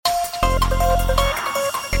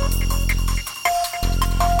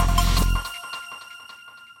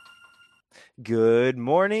Good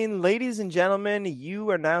morning, ladies and gentlemen. You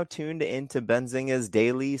are now tuned into Benzinga's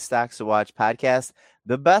daily Stocks to Watch podcast,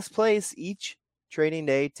 the best place each trading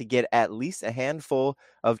day to get at least a handful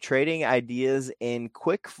of trading ideas in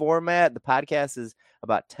quick format. The podcast is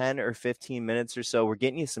about 10 or 15 minutes or so. We're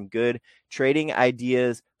getting you some good trading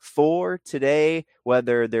ideas for today,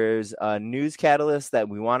 whether there's a news catalyst that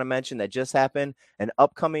we want to mention that just happened, an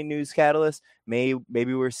upcoming news catalyst. Maybe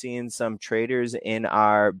we're seeing some traders in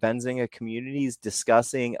our Benzinga communities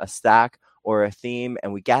discussing a stock or a theme,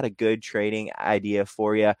 and we got a good trading idea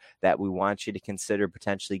for you that we want you to consider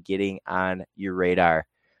potentially getting on your radar.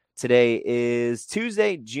 Today is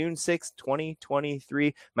Tuesday, June 6th,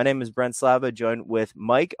 2023. My name is Brent Slava, joined with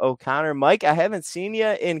Mike O'Connor. Mike, I haven't seen you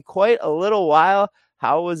in quite a little while.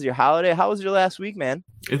 How was your holiday? How was your last week, man?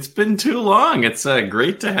 It's been too long. It's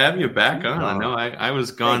great to have you back on. I know I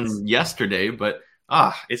was gone Thanks. yesterday, but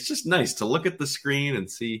it's just nice to look at the screen and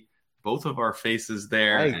see both of our faces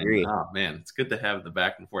there. I agree. And man, it's good to have the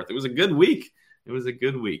back and forth. It was a good week.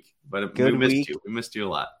 But Good we missed week. you. We missed you a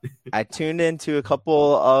lot. I tuned into a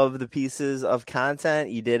couple of the pieces of content.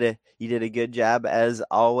 You did a good job as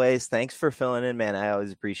always. Thanks for filling in, man. I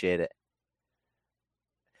always appreciate it.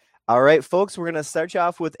 All right, folks, we're going to start you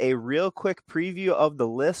off with a real quick preview of the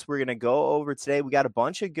list we're going to go over today. We got a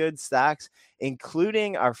bunch of good stocks,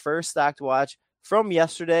 including our first stock to watch from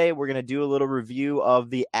yesterday. We're going to do a little review of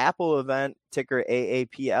the Apple event, ticker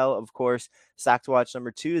AAPL, of course. Stock to watch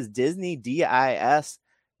number 2 is Disney, DIS.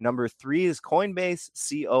 Number 3 is Coinbase,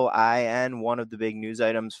 COIN, one of the big news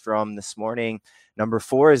items from this morning. Number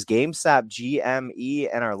 4 is GameStop, GME.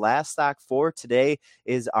 And our last stock for today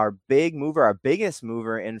is our big mover, our biggest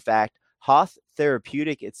mover, in fact, Hoth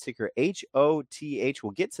Therapeutic. It's ticker HOTH.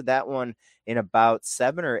 We'll get to that one in about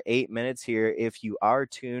 7 or 8 minutes here if you are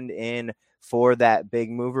tuned in for that big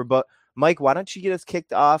mover. But Mike, why don't you get us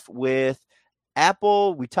kicked off with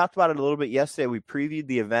Apple? We talked about it a little bit yesterday. We previewed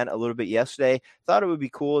the event a little bit yesterday. Thought it would be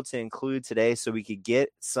cool to include today so we could get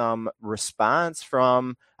some response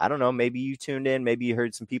from, I don't know, maybe you tuned in, maybe you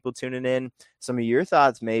heard some people tuning in, some of your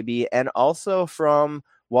thoughts maybe, and also from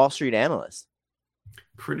Wall Street analysts.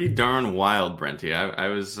 Pretty darn wild, Brenty.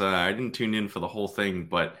 I didn't tune in for the whole thing,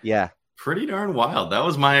 but yeah, pretty darn wild. That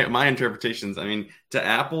was my interpretations. I mean, to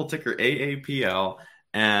Apple, ticker AAPL.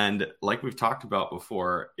 And like we've talked about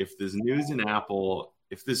before, if there's news in Apple,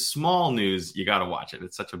 if there's small news, you got to watch it.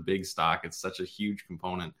 It's such a big stock. It's such a huge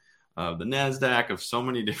component of the NASDAQ, of so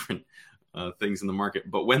many different things in the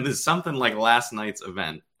market. But when there's something like last night's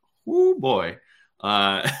event, oh boy,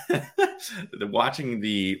 watching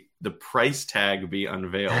the price tag be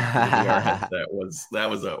unveiled for the VR headset that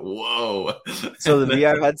was a whoa. So the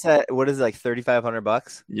VR headset, what is it, like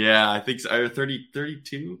 $3,500? Yeah, I think so.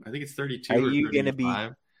 32. I think it's 32. Are or you 35. gonna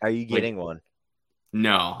be? Are you getting one?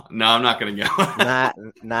 No, I'm not gonna get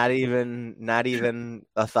one. not even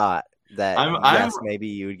a thought that yes, maybe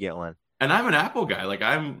you would get one. And I'm an Apple guy. Like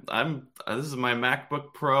this is my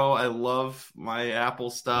MacBook Pro. I love my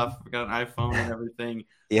Apple stuff. I got an iPhone and everything.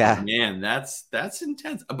 Yeah, but man, that's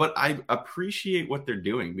intense. But I appreciate what they're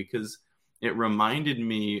doing because it reminded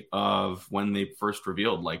me of when they first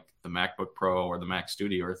revealed like the MacBook Pro or the Mac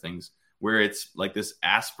Studio or things where it's like this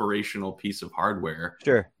aspirational piece of hardware.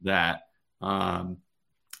 Sure. That, I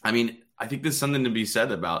mean, I think there's something to be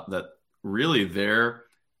said about that. Really, they're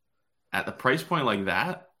at the price point like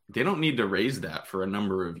that. They don't need to raise that for a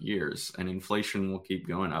number of years, and inflation will keep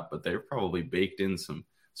going up. But they've probably baked in some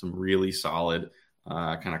really solid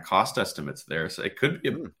kind of cost estimates there. So it could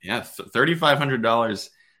be, $3,500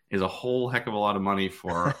 is a whole heck of a lot of money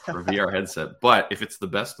for a VR headset. But if it's the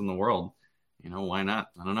best in the world, why not?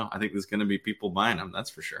 I don't know. I think there's going to be people buying them. That's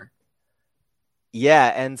for sure.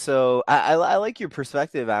 Yeah, and so I like your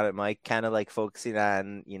perspective on it, Mike, kind of like focusing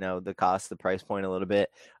on, the cost, the price point a little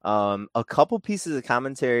bit. A couple pieces of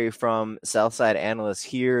commentary from sell-side analysts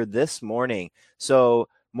here this morning. So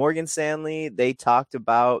Morgan Stanley, they talked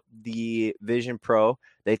about the Vision Pro.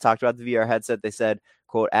 They talked about the VR headset. They said,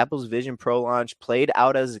 quote, Apple's Vision Pro launch played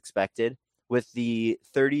out as expected with the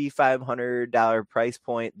 $3,500 price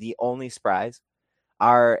point, the only surprise.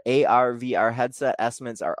 Our AR VR headset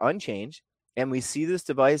estimates are unchanged. And we see this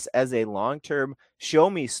device as a long-term show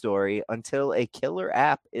me story until a killer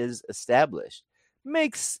app is established.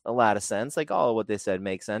 Makes a lot of sense. Like all of what they said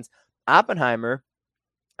makes sense. Oppenheimer,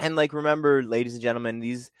 and like remember, ladies and gentlemen,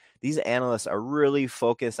 these analysts are really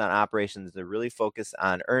focused on operations. They're really focused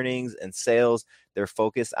on earnings and sales. They're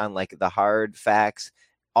focused on like the hard facts.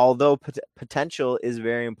 Although potential is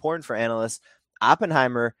very important for analysts,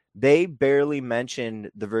 Oppenheimer, they barely mentioned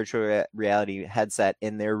the virtual reality headset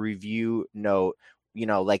in their review note.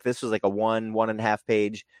 Like this was like a one and a half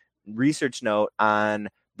page research note on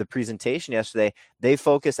the presentation yesterday,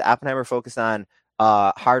 Oppenheimer focused on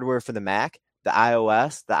hardware for the Mac, the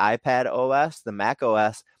iOS, the iPad OS, the Mac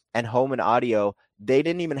OS, and home and audio. They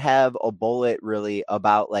didn't even have a bullet really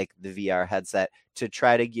about like the VR headset to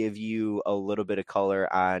try to give you a little bit of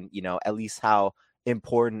color on, at least how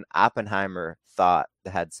important Oppenheimer thought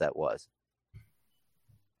the headset was.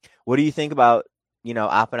 What do you think about,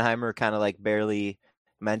 Oppenheimer kind of like barely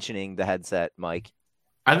mentioning the headset, Mike?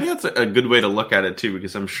 I think that's a good way to look at it too,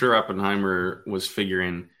 because I'm sure Oppenheimer was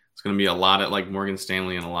figuring it's going to be a lot of like Morgan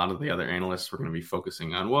Stanley and a lot of the other analysts were going to be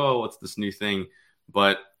focusing on, whoa, what's this new thing?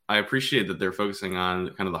 But I appreciate that they're focusing on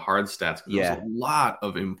kind of the hard stats. Yeah. There's a lot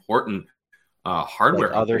of important hardware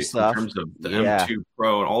like other stuff in terms of the M2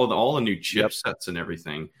 Pro and all the new chipsets Yep. and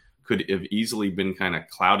everything could have easily been kind of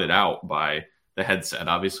clouded out by the headset.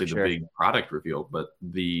 Obviously, the big product reveal, but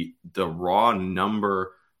the raw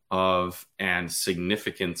number of and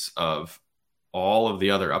significance of all of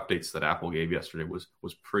the other updates that Apple gave yesterday was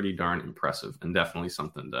pretty darn impressive, and definitely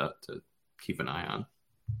something to keep an eye on.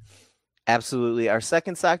 Absolutely. Our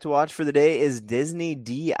second stock to watch for the day is Disney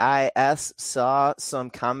DIS. Saw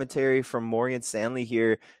some commentary from Morgan Stanley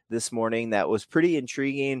here this morning that was pretty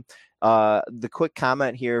intriguing. The quick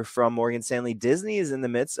comment here from Morgan Stanley: Disney is in the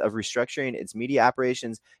midst of restructuring its media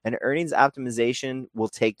operations, and earnings optimization will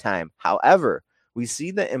take time. However, we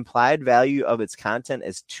see the implied value of its content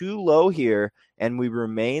as too low here, and we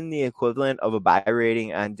remain the equivalent of a buy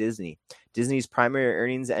rating on Disney. Disney's primary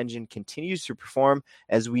earnings engine continues to perform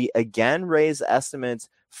as we again raise estimates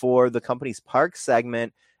for the company's park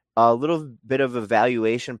segment. A little bit of a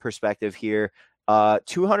valuation perspective here.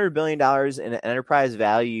 $200 billion in enterprise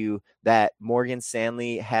value that Morgan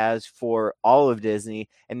Stanley has for all of Disney,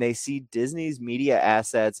 and they see Disney's media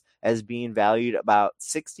assets as being valued about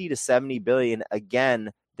 60 to 70 billion.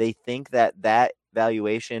 Again, they think that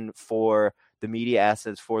valuation for the media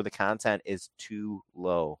assets for the content is too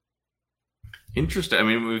low. Interesting. I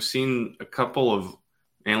mean, we've seen a couple of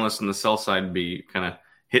analysts on the sell side be kind of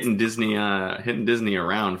hitting Disney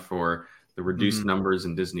around for the reduced numbers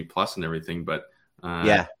in Disney Plus and everything. But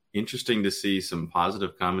interesting to see some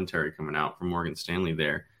positive commentary coming out from Morgan Stanley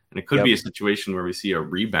there. And it could be a situation where we see a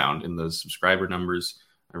rebound in those subscriber numbers,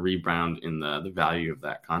 a rebound in the value of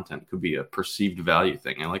that content. Could be a perceived value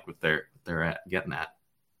thing. I like what they're getting at.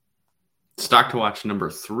 Stock to watch number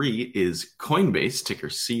 3 is Coinbase, ticker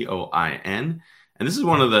COIN, and this is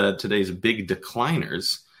one of today's big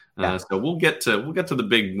decliners. So we'll get to the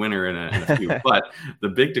big winner in a few. But the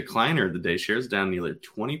big decliner of the day, shares down nearly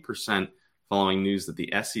 20% following news that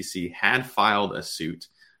the SEC had filed a suit,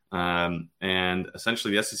 and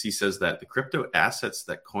essentially the SEC says that the crypto assets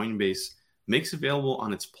that Coinbase makes available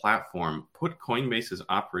on its platform put Coinbase's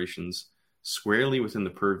operations squarely within the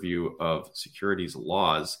purview of securities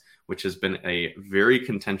laws, which has been a very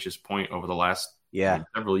contentious point over the last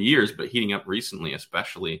several years, but heating up recently,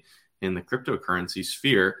 especially in the cryptocurrency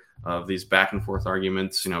sphere of these back and forth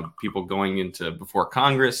arguments, people going into before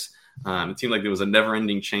Congress. It seemed like there was a never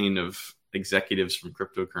ending chain of executives from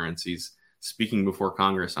cryptocurrencies speaking before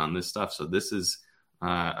Congress on this stuff. So this is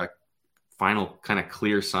a final kind of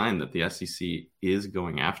clear sign that the SEC is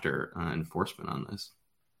going after enforcement on this.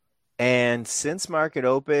 And since market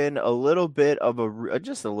open, a little bit of a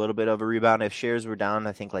rebound. If shares were down,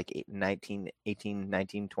 I think like 19,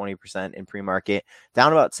 20% in pre-market,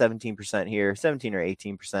 down about 17% here, 17 or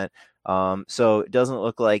 18%. So it doesn't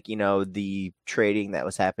look like, the trading that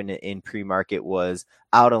was happening in pre-market was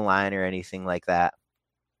out of line or anything like that.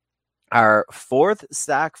 Our fourth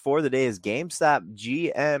stock for the day is GameStop,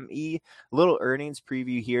 GME. Little earnings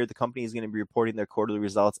preview here. The company is going to be reporting their quarterly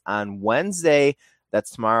results on Wednesday.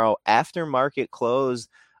 That's tomorrow after market close.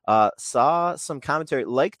 Saw some commentary.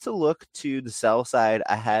 Like to look to the sell side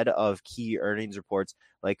ahead of key earnings reports,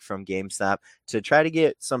 like from GameStop, to try to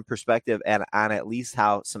get some perspective on at least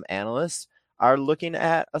how some analysts are looking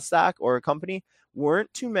at a stock or a company.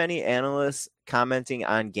 Weren't too many analysts commenting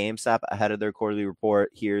on GameStop ahead of their quarterly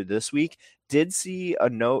report here this week. Did see a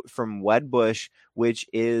note from Wedbush, which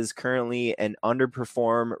is currently an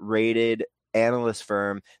underperform rated analyst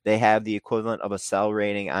firm. They have the equivalent of a sell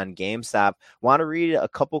rating on GameStop. Want to read a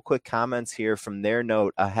couple quick comments here from their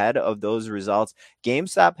note ahead of those results.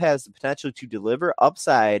 GameStop has the potential to deliver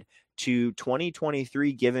upside to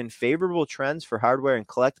 2023 given favorable trends for hardware and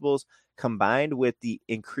collectibles combined with the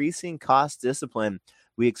increasing cost discipline.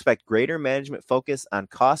 We expect greater management focus on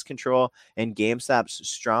cost control and GameStop's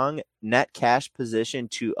strong net cash position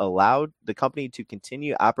to allow the company to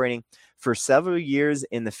continue operating for several years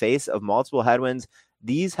in the face of multiple headwinds.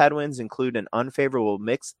 These headwinds include an unfavorable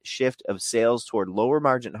mix shift of sales toward lower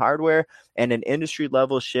margin hardware and an industry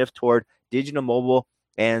level shift toward digital mobile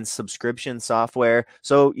and subscription software.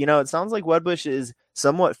 So, it sounds like Wedbush is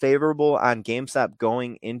somewhat favorable on GameStop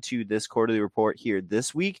going into this quarterly report here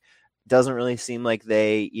this week. Doesn't really seem like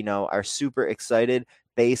they, are super excited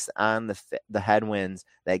based on the headwinds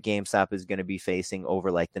that GameStop is going to be facing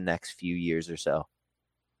over like the next few years or so.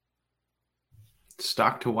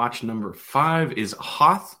 Stock to watch number 5 is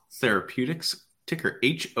Hoth Therapeutics, ticker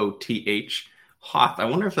HOTH. Hoth. I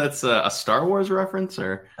wonder if that's a Star Wars reference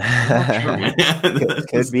or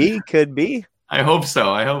could be. I hope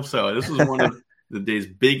so. This was one of the day's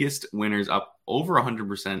biggest winners, up over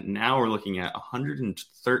 100%. Now we're looking at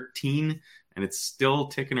 113, and it's still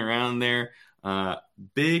ticking around there.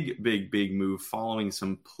 Big move following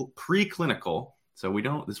some preclinical. So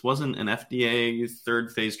this wasn't an FDA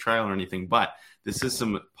third phase trial or anything, but this is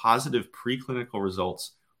some positive preclinical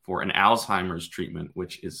results for an Alzheimer's treatment,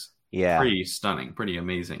 which is pretty stunning, pretty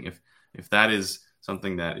amazing. If that is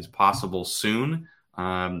something that is possible soon,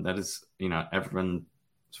 that is, everyone,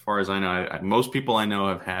 as far as I know, most people I know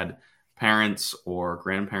have had parents or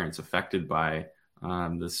grandparents affected by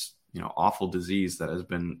this, awful disease that has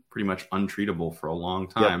been pretty much untreatable for a long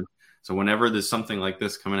time. Yep. So whenever there's something like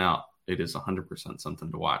this coming out, it is 100%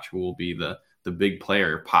 something to watch. Who will be the big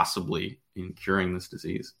player possibly in curing this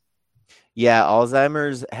disease? Yeah,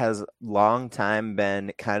 Alzheimer's has long time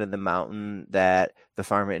been kind of the mountain that the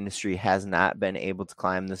pharma industry has not been able to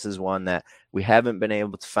climb. This is one that we haven't been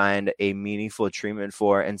able to find a meaningful treatment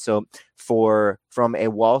for. And so from a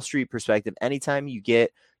Wall Street perspective, anytime you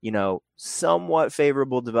get, somewhat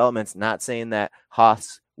favorable developments, not saying that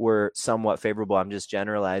Hoths were somewhat favorable, I'm just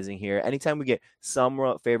generalizing here. Anytime we get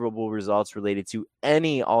somewhat favorable results related to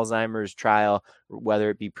any Alzheimer's trial, whether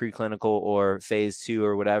it be preclinical or phase 2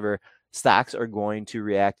 or whatever, stocks are going to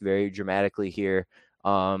react very dramatically here.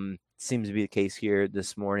 Seems to be the case here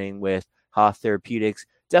this morning with Hoth Therapeutics.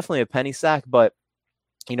 Definitely a penny stock, but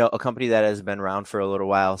a company that has been around for a little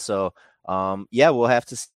while. So we'll have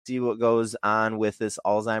to see what goes on with this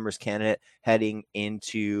Alzheimer's candidate heading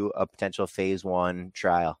into a potential phase 1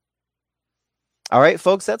 trial. All right,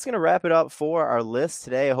 folks, that's going to wrap it up for our list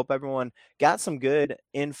today. I hope everyone got some good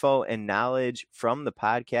info and knowledge from the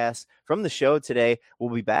podcast, from the show today.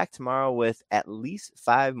 We'll be back tomorrow with at least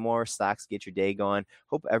 5 more stocks to get your day going.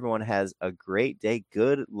 Hope everyone has a great day.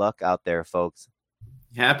 Good luck out there, folks.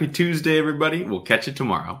 Happy Tuesday, everybody. We'll catch you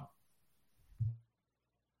tomorrow.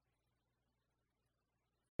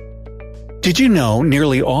 Did you know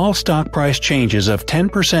nearly all stock price changes of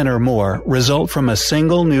 10% or more result from a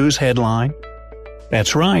single news headline?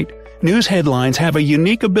 That's right. News headlines have a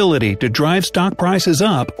unique ability to drive stock prices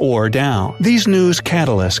up or down. These news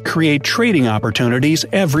catalysts create trading opportunities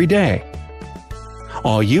every day.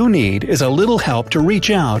 All you need is a little help to reach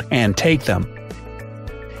out and take them.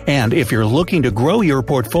 And if you're looking to grow your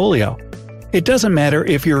portfolio, it doesn't matter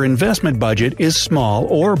if your investment budget is small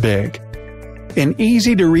or big. An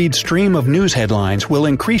easy-to-read stream of news headlines will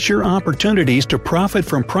increase your opportunities to profit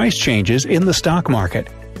from price changes in the stock market,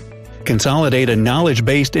 consolidate a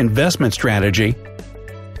knowledge-based investment strategy,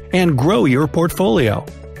 and grow your portfolio.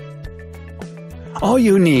 All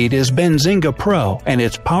you need is Benzinga Pro and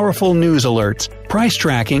its powerful news alerts, price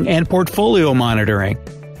tracking, and portfolio monitoring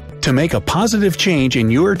to make a positive change in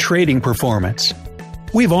your trading performance.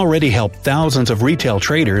 We've already helped thousands of retail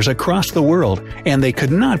traders across the world, and they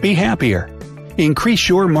could not be happier. Increase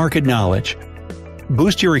your market knowledge,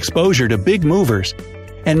 boost your exposure to big movers,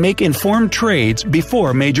 and make informed trades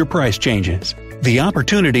before major price changes. The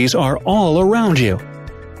opportunities are all around you.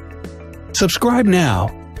 Subscribe now,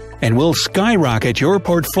 and we'll skyrocket your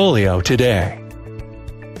portfolio today.